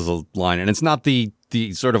crosses a line, and it's not the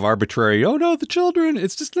sort of arbitrary, oh no, the children.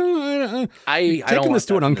 It's just, I taking don't this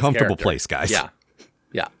to an uncomfortable character. place, guys. Yeah.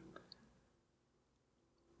 Yeah.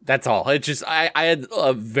 That's all. It's just, I had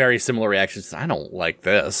a very similar reaction. I don't like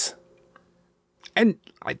this. And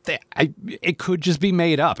it could just be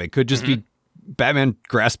made up. It could just be Batman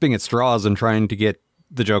grasping at straws and trying to get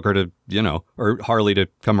the Joker to, or Harley to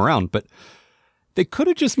come around. But they could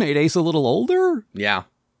have just made Ace a little older. Yeah.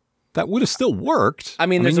 That would have still worked. I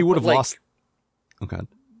mean you would have lost. Okay.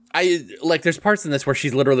 There's parts in this where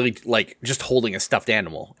she's literally like just holding a stuffed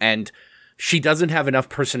animal, and she doesn't have enough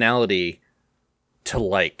personality to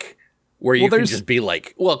like where you can just be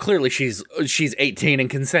like, well, clearly she's 18 and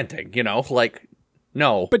consenting, like,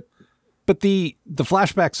 no. But the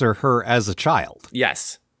flashbacks are her as a child.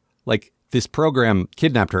 Yes. Like, this program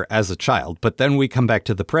kidnapped her as a child, but then we come back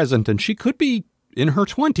to the present and she could be in her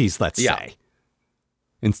 20s, let's say.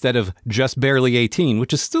 Instead of just barely 18,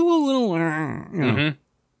 which is still a little,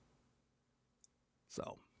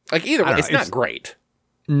 So. Like, either way, it's not great.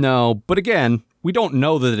 No, but again, we don't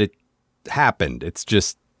know that it happened. It's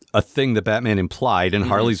just a thing that Batman implied, and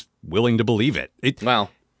Harley's willing to believe it.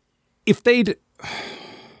 If they'd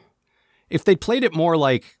played it more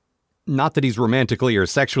like, not that he's romantically or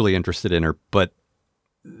sexually interested in her, but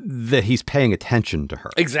that he's paying attention to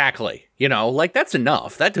her. Exactly. Like, that's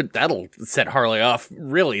enough. That'll set Harley off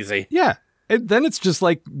real easy. Yeah. And then it's just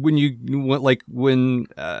like when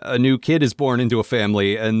a new kid is born into a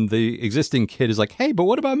family and the existing kid is like, hey, but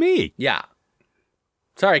what about me? Yeah.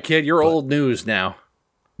 Sorry, kid, you're old news now.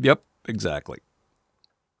 Yep, exactly.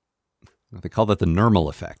 They call that the Nermal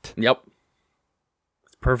effect. Yep.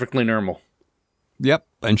 It's perfectly normal. Yep,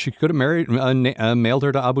 and she could have mailed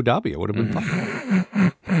her to Abu Dhabi. It would have been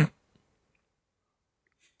fine.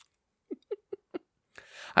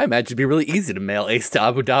 I imagine it'd be really easy to mail Ace to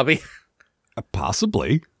Abu Dhabi.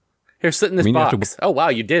 Possibly. Here, sit in this box. Oh, wow,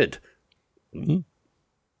 you did. Mm-hmm.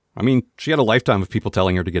 I mean, she had a lifetime of people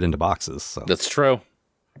telling her to get into boxes. So. That's true.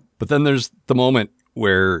 But then there's the moment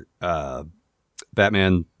where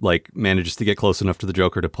Batman manages to get close enough to the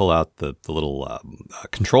Joker to pull out the little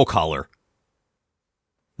control collar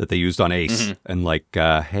that they used on Ace. And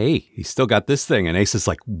hey, he's still got this thing. And Ace is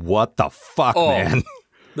like, what the fuck, man?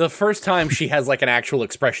 The first time she has an actual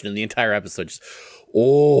expression in the entire episode. Just,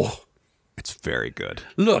 it's very good.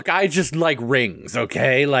 Look, I just like rings,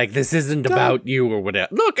 okay? Like, this isn't about you or whatever.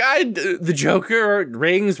 Look, the Joker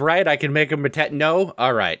rings, right? I can make him no?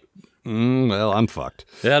 All right. Well, I'm fucked.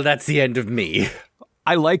 Well, that's the end of me.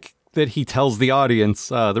 I like that he tells the audience,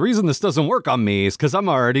 the reason this doesn't work on me is because I'm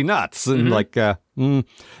already nuts. And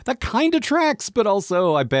that kind of tracks, but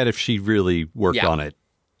also I bet if she really worked on it.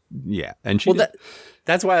 Yeah. And she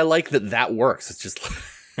that's why I like that works. It's just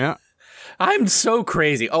yeah. I'm so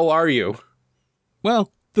crazy. Oh, are you?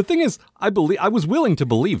 Well, the thing is, I was willing to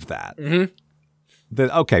believe that.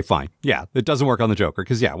 Okay, fine. Yeah, it doesn't work on the Joker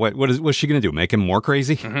because what's she gonna do? Make him more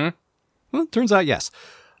crazy? Mm-hmm. Well, it turns out yes.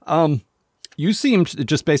 You seemed,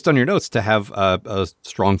 just based on your notes, to have a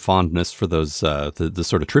strong fondness for those the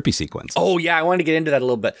sort of trippy sequence. Oh yeah, I wanted to get into that a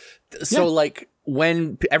little bit. So like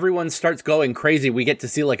when everyone starts going crazy, we get to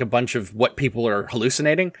see like a bunch of what people are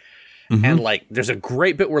hallucinating, and like there's a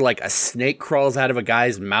great bit where like a snake crawls out of a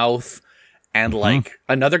guy's mouth, and like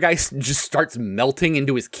another guy just starts melting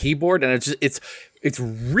into his keyboard, and it's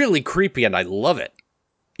really creepy, and I love it.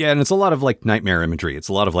 Yeah, and it's a lot of like nightmare imagery. It's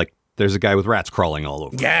a lot of like there's a guy with rats crawling all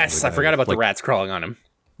over. Yes, I forgot about the rats crawling on him.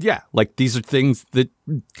 Yeah, like these are things that,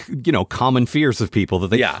 common fears of people that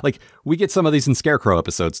they, like we get some of these in Scarecrow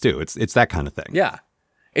episodes too. It's that kind of thing. Yeah.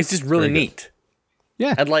 It's just really neat.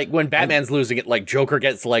 Yeah. And like when Batman's losing it, like Joker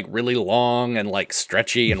gets like really long and like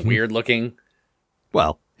stretchy and weird looking.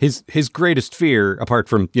 Well, his greatest fear, apart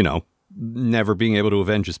from, never being able to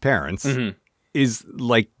avenge his parents, is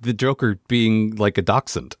like the Joker being like a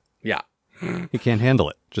dachshund. Yeah. He can't handle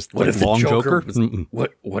it. Just what like if long the Joker?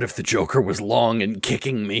 What if the Joker was long and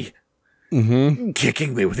kicking me?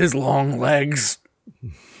 Kicking me with his long legs.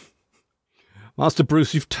 Master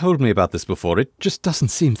Bruce, you've told me about this before. It just doesn't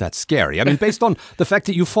seem that scary. I mean, based on the fact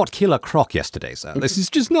that you fought Killer Croc yesterday, sir, this is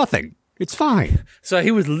just nothing. It's fine. So he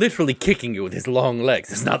was literally kicking you with his long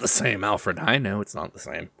legs. It's not the same, Alfred. I know it's not the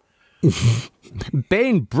same.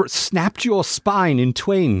 Bane snapped your spine in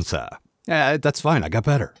twain, sir. That's fine. I got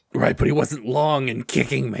better. Right, but he wasn't long and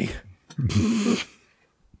kicking me.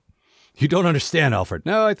 You don't understand, Alfred.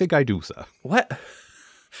 No, I think I do, sir.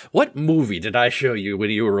 What movie did I show you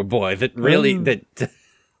when you were a boy that really...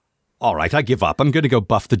 All right, I give up. I'm going to go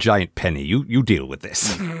buff the giant penny. You deal with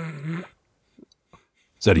this.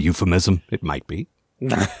 Is that a euphemism? It might be.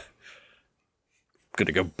 I'm going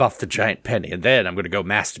to go buff the giant penny, and then I'm going to go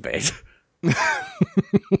masturbate.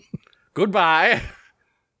 Goodbye.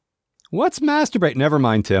 What's masturbate? Never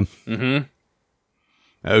mind, Tim.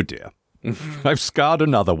 Oh, dear. I've scarred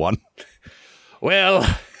another one. Well,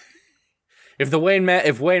 if Wayne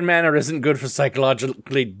Manor isn't good for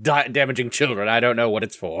psychologically damaging children, I don't know what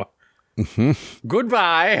it's for.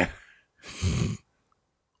 Goodbye.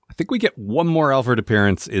 I think we get one more Alfred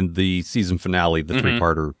appearance in the season finale, the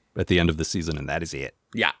three-parter at the end of the season, and that is it.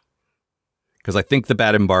 Yeah. Because I think the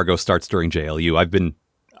bad embargo starts during JLU.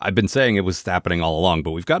 I've been saying it was happening all along,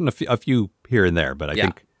 but we've gotten a few here and there. But I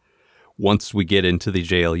think once we get into the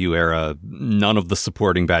JLU era, none of the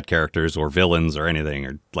supporting bad characters or villains or anything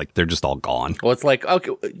are like, they're just all gone. Well, it's like,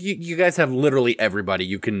 okay, you guys have literally everybody.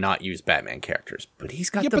 You cannot use Batman characters, but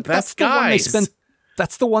he's got the best guys.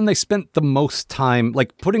 That's the one they spent the most time,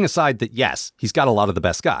 like putting aside that, yes, he's got a lot of the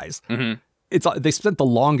best guys. They spent the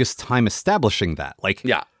longest time establishing that. Like,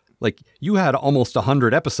 like you had almost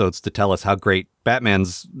 100 episodes to tell us how great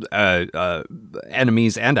Batman's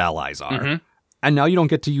enemies and allies are. And now you don't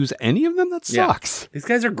get to use any of them? That sucks. These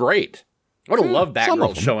guys are great. I would have loved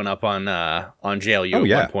Batgirl showing up on JLU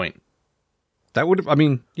at one point. That would have,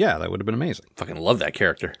 that would have been amazing. Fucking love that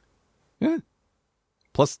character. Yeah.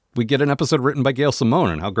 Plus, we get an episode written by Gail Simone,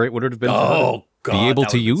 and how great would it have been to be able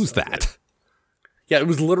to use that? Good. Yeah, it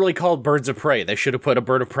was literally called Birds of Prey. They should have put a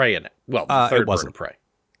Bird of Prey in it. Well, the third Bird of Prey.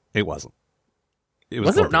 It wasn't.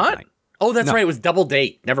 Was it not? Night. Oh, that's right. It was Double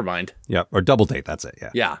Date. Never mind. Yeah, or Double Date. That's it. Yeah.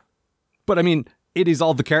 Yeah. But I mean, it is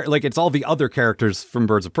all it's all the other characters from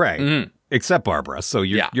Birds of Prey, except Barbara. So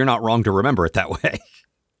you're not wrong to remember it that way.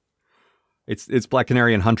 It's Black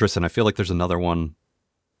Canary and Huntress, and I feel like there's another one.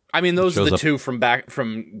 I mean, those are the two from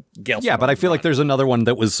Gail. Yeah, but I feel like there's another one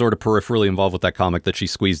that was sort of peripherally involved with that comic that she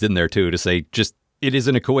squeezed in there too to say, just it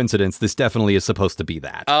isn't a coincidence. This definitely is supposed to be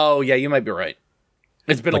that. Oh yeah, you might be right.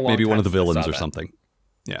 It's been like a long maybe time one of the villains or something.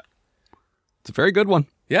 Yeah, it's a very good one.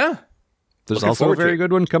 Yeah. There's also a very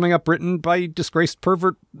good one coming up written by disgraced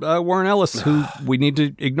pervert Warren Ellis, who we need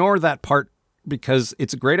to ignore that part because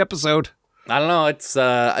it's a great episode. I don't know.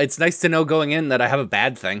 It's nice to know going in that I have a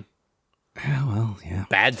bad thing. Yeah, well, yeah.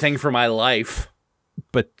 Bad thing for my life.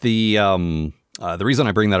 But the reason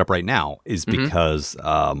I bring that up right now is because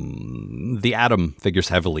the Atom figures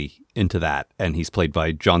heavily into that, and he's played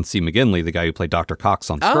by John C. McGinley, the guy who played Dr. Cox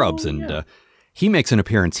on Scrubs, and he makes an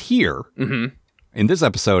appearance here in this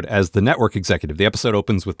episode as the network executive. The episode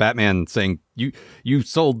opens with Batman saying, "You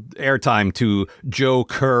sold airtime to Joe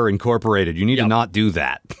Kerr Incorporated. You need to not do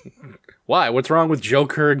that." Why? What's wrong with Joe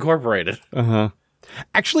Kerr Incorporated?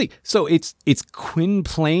 Actually, so it's Quinn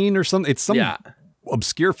Plain or something. It's some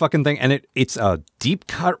obscure fucking thing, and it's a deep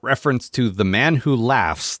cut reference to The Man Who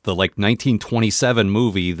Laughs, the 1927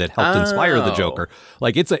 movie that helped inspire the Joker.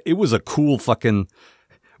 Like it was a cool fucking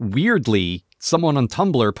weirdly someone on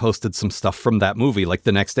Tumblr posted some stuff from that movie like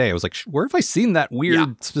the next day. I was like, where have I seen that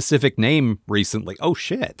weird specific name recently? Oh,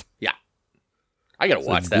 shit. Yeah. I gotta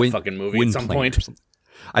watch that fucking movie at some point.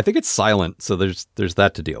 I think it's silent, so there's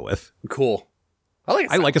that to deal with. Cool.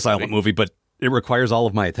 I like a silent movie, but it requires all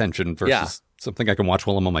of my attention versus something I can watch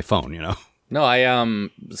while I'm on my phone, you know? No, I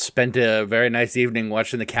spent a very nice evening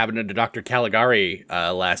watching The Cabinet of Dr. Caligari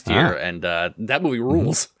last year, and that movie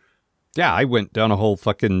rules. Yeah, I went down a whole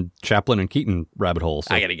fucking Chaplin and Keaton rabbit hole.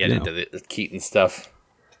 So, I gotta get into the Keaton stuff.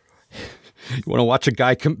 You want to watch a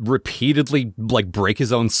guy repeatedly like break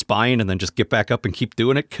his own spine and then just get back up and keep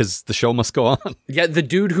doing it because the show must go on? Yeah, the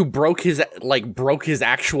dude who broke his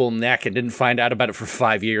actual neck and didn't find out about it for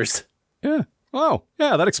 5 years. Yeah. Oh,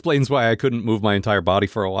 yeah, that explains why I couldn't move my entire body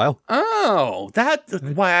for a while. Oh, that's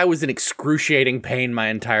why I was in excruciating pain my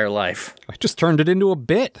entire life. I just turned it into a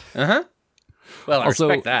bit. Uh-huh. Well, I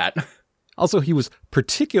respect that. Also, he was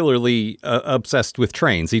particularly obsessed with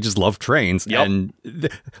trains. He just loved trains. Yep. And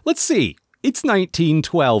let's see. It's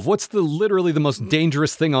 1912. What's literally the most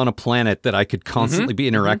dangerous thing on a planet that I could constantly be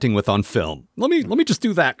interacting with on film? Let me just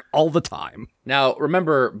do that all the time. Now,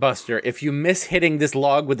 remember, Buster, if you miss hitting this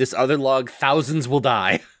log with this other log, thousands will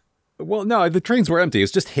die. Well, no, the trains were empty.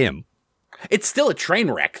 It's just him. It's still a train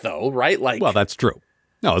wreck, though, right? Like, well, that's true.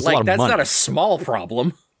 No, it's a lot of money. That's not a small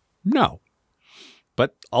problem. No.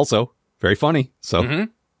 But also, very funny. So,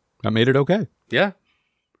 that made it okay. Yeah.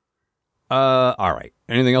 All right.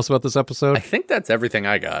 Anything else about this episode? I think that's everything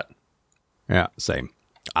I got. Yeah, same.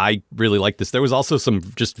 I really like this. There was also some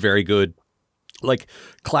just very good, like,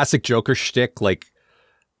 classic Joker shtick. Like,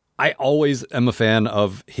 I always am a fan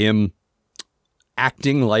of him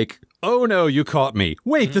acting like, oh no, you caught me.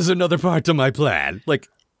 Wait, there's another part to my plan. Like,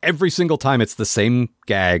 every single time it's the same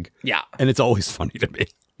gag. Yeah. And it's always funny to me.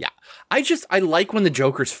 Yeah. I like when the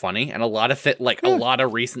Joker's funny, and a lot of a lot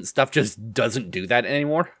of recent stuff just doesn't do that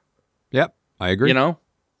anymore. Yep, I agree. You know?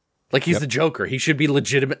 Like, he's the Joker. He should be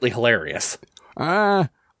legitimately hilarious.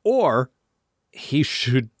 Or he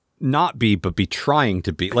should not be, but be trying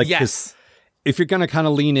to be. Like, yes. If you're going to kind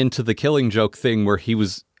of lean into the Killing Joke thing where he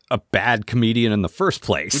was a bad comedian in the first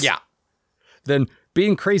place, then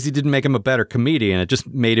being crazy didn't make him a better comedian. It just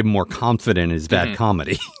made him more confident in his bad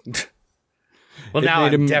comedy. Well, now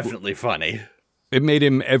I'm definitely funny. It made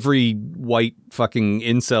him every white fucking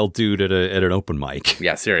incel dude at an open mic.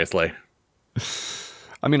 Yeah, seriously.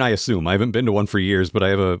 I mean, I assume. I haven't been to one for years, but I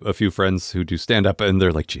have a few friends who do stand-up, and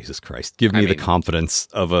they're like, Jesus Christ, give me the confidence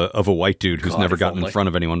of a white dude who's never gotten in front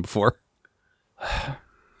of anyone before.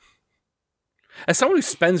 As someone who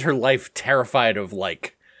spends her life terrified of,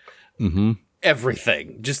 like,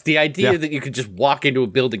 everything, just the idea that you could just walk into a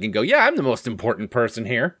building and go, yeah, I'm the most important person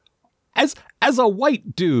here. As a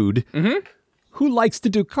white dude who likes to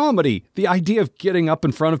do comedy, the idea of getting up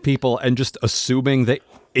in front of people and just assuming that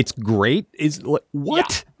it's great is like,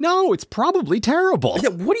 what? Yeah. No, it's probably terrible.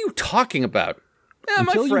 Yeah, what are you talking about? Yeah,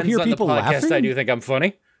 Until my friends you hear on people the podcast, laughing? I do think I'm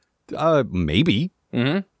funny. Maybe.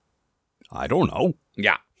 I don't know.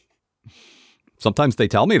 Yeah. Sometimes they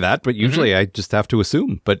tell me that, but usually I just have to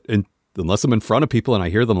assume. But unless I'm in front of people and I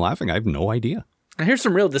hear them laughing, I have no idea. Now, here's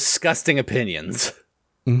some real disgusting opinions.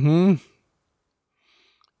 All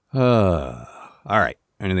right.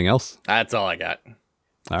 Anything else? That's all I got.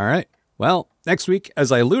 All right. Well, next week,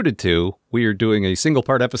 as I alluded to, we are doing a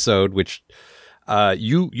single-part episode, which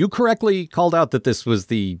you correctly called out that this was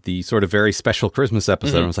the sort of very special Christmas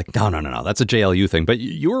episode. I was like, no, that's a JLU thing. But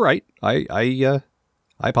you were right. I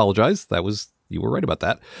apologize. You were right about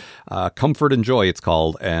that. Comfort and Joy, it's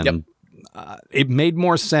called, and it made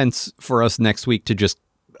more sense for us next week to just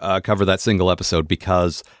cover that single episode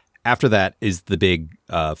because after that is the big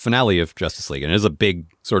finale of Justice League, and it is a big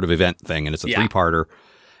sort of event thing, and it's a three-parter.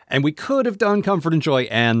 And we could have done Comfort and Joy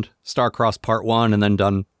and Starcross Part 1 and then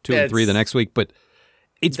done 2 and 3 the next week, but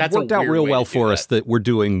it's worked out real well for us that we're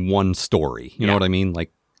doing one story. You know what I mean?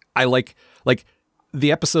 Like, I like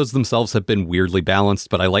the episodes themselves have been weirdly balanced,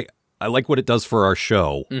 but I like what it does for our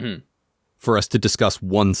show for us to discuss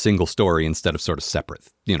one single story instead of sort of separate,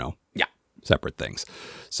 separate things.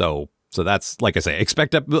 So that's, like I say,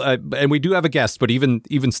 expect and we do have a guest, but even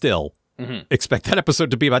still, expect that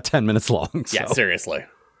episode to be about 10 minutes long. So. Yeah, seriously.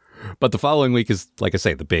 But the following week is, like I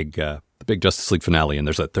say, the big Justice League finale, and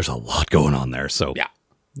there's a lot going on there. So,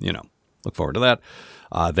 look forward to that.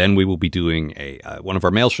 Then we will be doing one of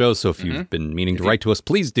our mail shows. So if you've been meaning to write to us,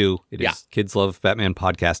 please do. It is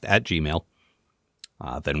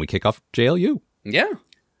kidslovebatmanpodcast@gmail.com. Then we kick off JLU. Yeah.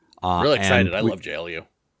 Really excited. I love JLU.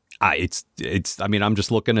 I mean, I'm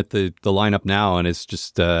just looking at the lineup now, and it's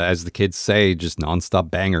just, as the kids say, just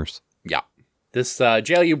nonstop bangers. Yeah. This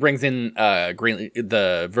JLU brings in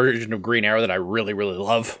the version of Green Arrow that I really, really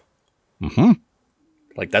love. Mm-hmm.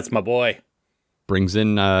 Like, that's my boy. Brings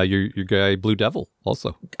in your guy Blue Devil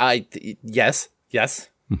also. Yes.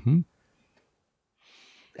 Mm-hmm.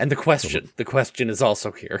 And the question is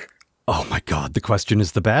also here. Oh my God, the question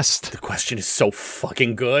is the best. The question is so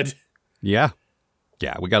fucking good. Yeah,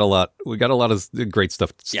 we got a lot of great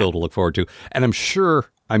stuff still to look forward to, and I'm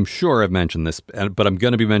sure I've mentioned this, but I'm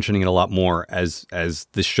going to be mentioning it a lot more as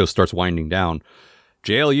this show starts winding down.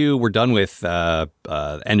 JLU, we're done with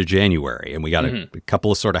end of January, and we got a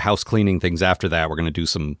couple of sort of house cleaning things after that. We're going to do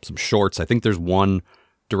some shorts. I think there's one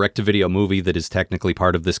direct-to-video movie that is technically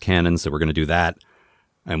part of this canon, so we're going to do that,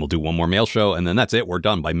 and we'll do one more mail show, and then that's it. We're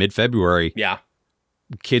done by mid-February. Yeah.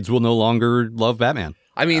 Kids will no longer love Batman.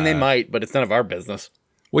 I mean, they might, but it's none of our business.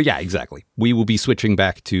 Well, yeah, exactly. We will be switching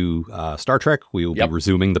back to Star Trek. We will be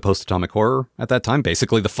resuming the post-atomic horror at that time,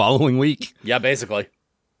 basically the following week. Yeah, basically.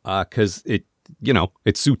 Because it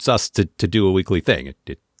suits us to do a weekly thing.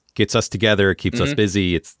 It gets us together. It keeps us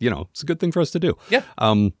busy. It's a good thing for us to do. Yeah.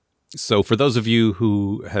 So for those of you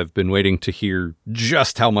who have been waiting to hear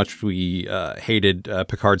just how much we hated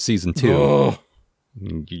Picard season 2,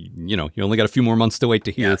 you only got a few more months to wait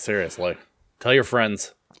to hear. Yeah, seriously. Tell your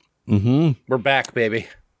friends. Mm-hmm. We're back, baby.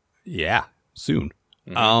 Yeah, soon.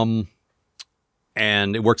 And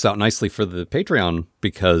it works out nicely for the Patreon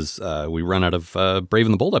because we run out of Brave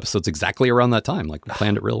and the Bold episodes exactly around that time. Like, we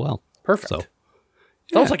planned it real well. Perfect. So,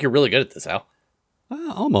 Sounds like you're really good at this, Al.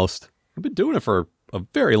 Almost. I've been doing it for a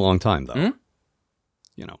very long time, though.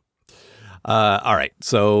 All right.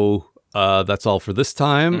 So that's all for this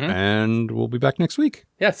time, and we'll be back next week.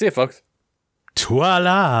 Yeah, see you, folks.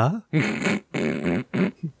 Voila!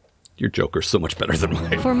 Your Joker's so much better than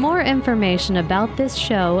mine. For more information about this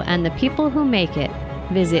show and the people who make it,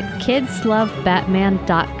 visit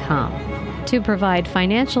kidslovebatman.com. To provide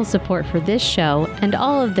financial support for this show and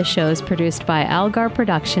all of the shows produced by Algar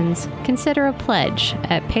Productions, consider a pledge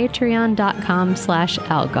at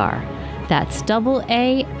patreon.com/Algar. That's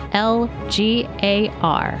AALGAR.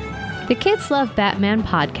 The Kids Love Batman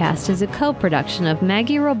podcast is a co-production of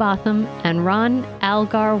Maggie Robotham and Ron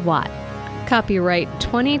Algar Watt. Copyright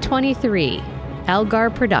 2023, Algar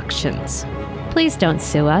Productions. Please don't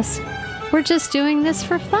sue us. We're just doing this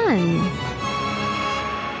for fun.